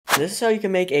This is how you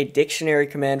can make a dictionary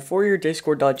command for your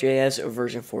Discord.js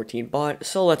version 14 bot,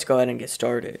 so let's go ahead and get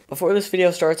started. Before this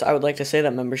video starts, I would like to say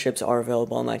that memberships are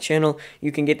available on my channel.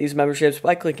 You can get these memberships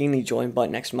by clicking the join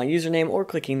button next to my username or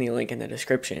clicking the link in the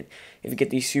description. If you get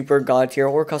the super god tier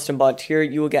or custom bot tier,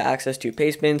 you will get access to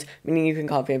pastebins, meaning you can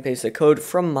copy and paste the code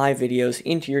from my videos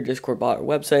into your Discord bot or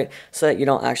website so that you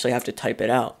don't actually have to type it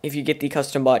out. If you get the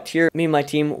custom bot tier, me and my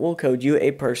team will code you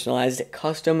a personalized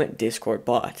custom Discord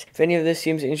bot. If any of this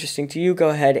seems interesting to you, go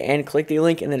ahead and click the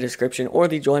link in the description or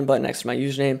the join button next to my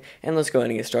username, and let's go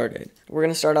ahead and get started. We're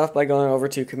going to start off by going over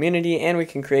to community, and we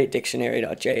can create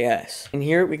dictionary.js. In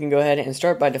here, we can go ahead and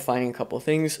start by defining a couple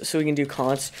things. So we can do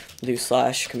const, do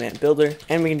slash command builder,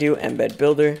 and we can do embed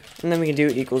builder, and then we can do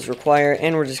equals require,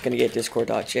 and we're just going to get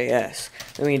discord.js.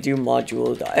 Then we can do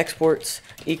module.exports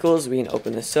equals, we can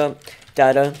open this up,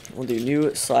 data, we'll do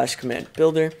new slash command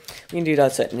builder, we can do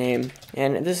 .set name,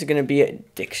 and this is going to be a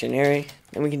dictionary,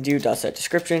 and we can do .set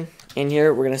description. In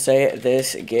here, we're going to say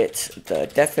this gets the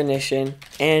definition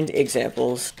and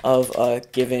examples of a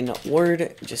given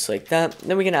word, just like that.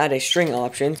 Then we can add a string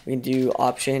option. We can do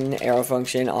option, arrow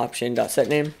function,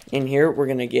 option.setName. In here, we're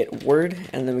going to get word,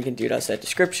 and then we can do .set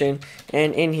description.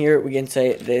 And in here, we can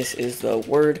say this is the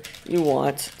word you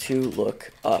want to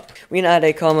look up. We can add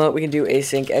a comma. We can do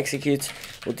async executes.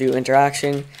 We'll do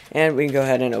interaction, and we can go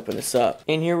ahead and open this up.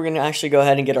 In here, we're going to actually go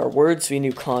ahead and get our word. So we can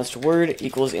do const word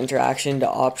equals interaction to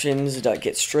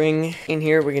options.getString. In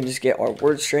here, we can just get our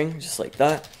word string, just like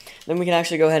that. Then we can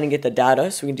actually go ahead and get the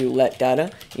data. So we can do let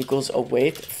data equals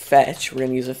await fetch. We're going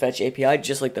to use a fetch API,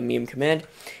 just like the meme command.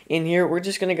 In here, we're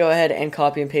just going to go ahead and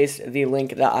copy and paste the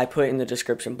link that I put in the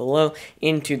description below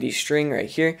into the string right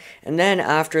here. And then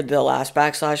after the last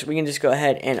backslash, we can just go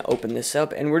ahead and open this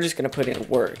up, and we're just going to put in a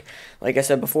word. Like I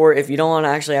said before, if you don't want to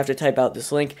actually have to type out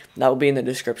this link, that will be in the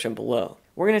description below.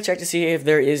 We're going to check to see if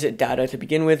there is data to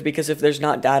begin with, because if there's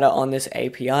not data on this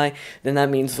API, then that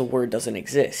means the word doesn't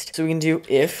exist. So we can do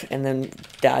if, and then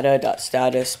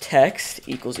data.status text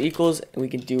equals, and we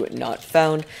can do it not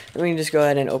found. Then we can just go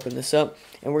ahead and open this up,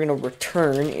 and we're going to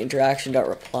return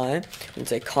interaction.reply. We can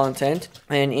say content,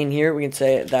 and in here we can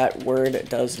say that word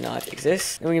does not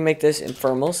exist. And we can make this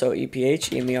informal, so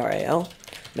EPH,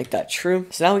 make that true.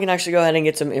 So now we can actually go ahead and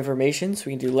get some information. So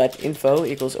we can do let info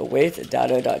equals await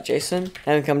data.json.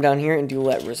 And we come down here and do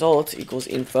let result equals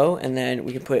info, and then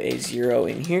we can put a 0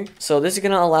 in here. So this is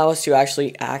going to allow us to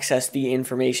actually access the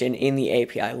information in the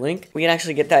API link. We can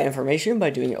actually get that information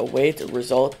by doing await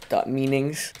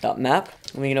result.meanings.map.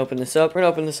 And we can open this up. We're going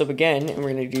to open this up again, and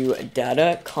we're going to do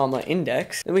data, comma,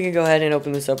 index. Then we can go ahead and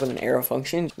open this up with an arrow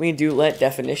function. We can do let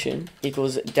definition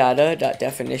equals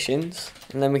data.definitions.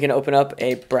 And then we can open up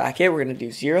a bracket. We're going to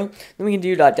do 0. Then we can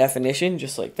do .definition,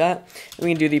 just like that. Then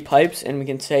we can do the pipes, and we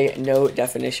can say no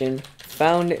definition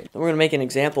found. Then we're going to make an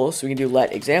example. So we can do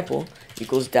let example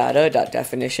equals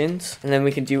data.definitions, and then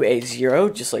we can do a 0,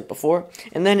 just like before.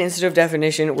 And then instead of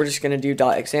definition, we're just going to do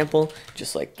 .example,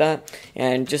 just like that.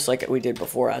 And just like we did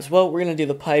before as well, we're going to do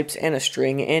the pipes and a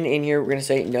string, and in here we're going to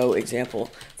say no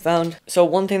example found. So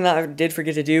one thing that I did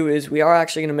forget to do is we are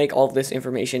actually going to make all of this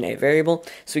information a variable.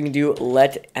 So we can do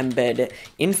let embed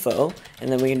info,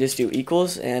 and then we can just do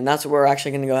equals, and that's what we're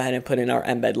actually going to go ahead and put in our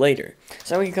embed later.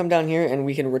 So now we can come down here and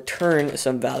we can return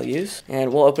some values,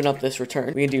 and we'll open up this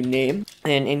return. We can do name,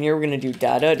 and in here we're going to do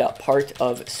data.part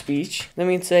of speech. Then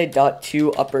we can say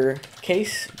 .to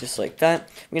uppercase, just like that.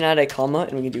 We can add a comma,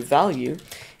 and we can do value.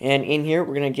 And in here,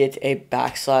 we're going to get a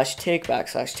backslash tick,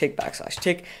 backslash tick, backslash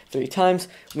tick 3 times.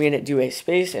 We're going to do a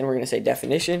space, and we're going to say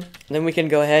definition. And then we can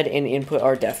go ahead and input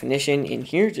our definition in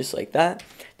here, just like that.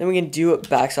 Then we can do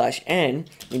backslash n,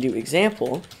 we can do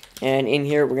example. And in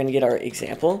here, we're going to get our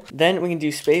example. Then we can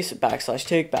do space, backslash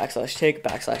tick, backslash tick,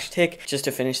 backslash tick, just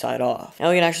to finish that off. Now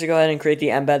we can actually go ahead and create the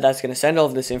embed that's going to send all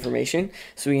of this information.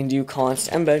 So we can do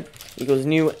const embed equals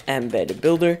new embed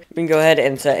builder. We can go ahead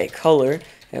and set a color,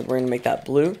 and we're going to make that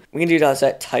blue. We can do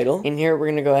 .set title. In here, we're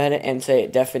going to go ahead and say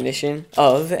definition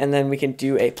of, and then we can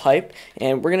do a pipe,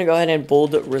 and we're going to go ahead and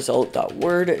bold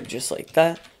result.word, just like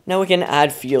that. Now we can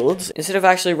add fields. Instead of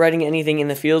actually writing anything in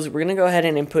the fields, we're going to go ahead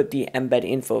and input the embed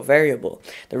info variable.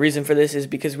 The reason for this is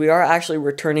because we are actually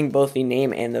returning both the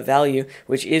name and the value,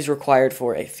 which is required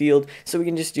for a field. So we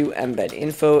can just do embed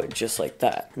info, just like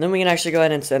that. And then we can actually go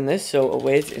ahead and send this. So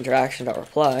await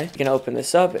interaction.reply. We can open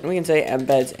this up, and we can say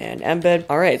embeds and embed.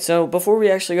 Alright, so before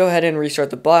we actually go ahead and restart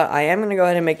the bot, I am going to go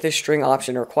ahead and make this string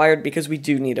option required because we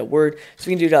do need a word. So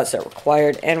we can do .set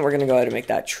required, and we're going to go ahead and make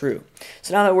that true.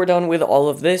 So now that we're done with all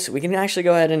of this, this, we can actually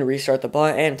go ahead and restart the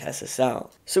bot and test this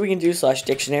out. So we can do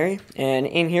 /dictionary, and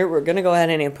in here we're going to go ahead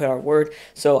and input our word.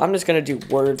 So I'm just going to do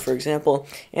word, for example,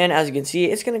 and as you can see,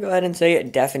 it's going to go ahead and say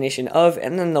definition of,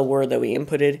 and then the word that we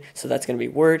inputted, so that's going to be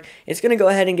word. It's going to go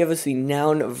ahead and give us the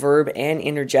noun, verb, and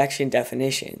interjection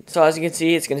definition. So as you can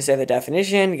see, it's going to say the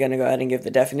definition, going to go ahead and give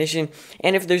the definition,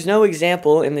 and if there's no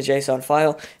example in the JSON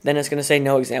file, then it's going to say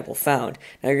no example found.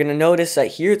 Now you're going to notice that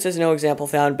here it says no example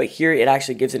found, but here it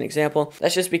actually gives an example.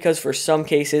 That's just because for some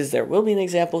cases there will be an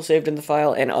example saved in the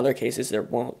file, and other cases there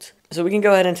won't. So we can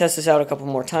go ahead and test this out a couple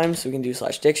more times. So we can do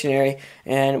 /dictionary,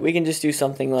 and we can just do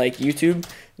something like YouTube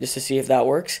just to see if that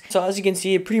works. So as you can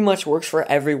see, it pretty much works for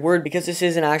every word because this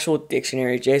is an actual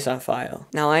dictionary JSON file.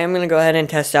 Now I am going to go ahead and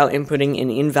test out inputting an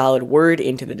invalid word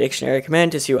into the dictionary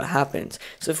command to see what happens.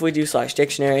 So if we do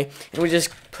 /dictionary and we just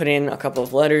put in a couple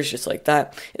of letters just like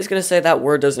that, it's going to say that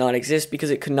word does not exist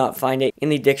because it could not find it in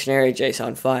the dictionary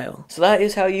JSON file. So that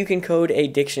is how you can code a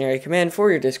dictionary command for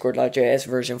your Discord.js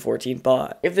version 14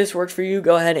 bot. If this worked for you,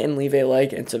 go ahead and leave a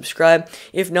like and subscribe.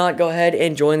 If not, go ahead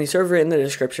and join the server in the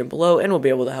description below and we'll be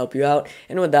able to help you out.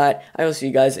 And with that, I will see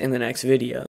you guys in the next video.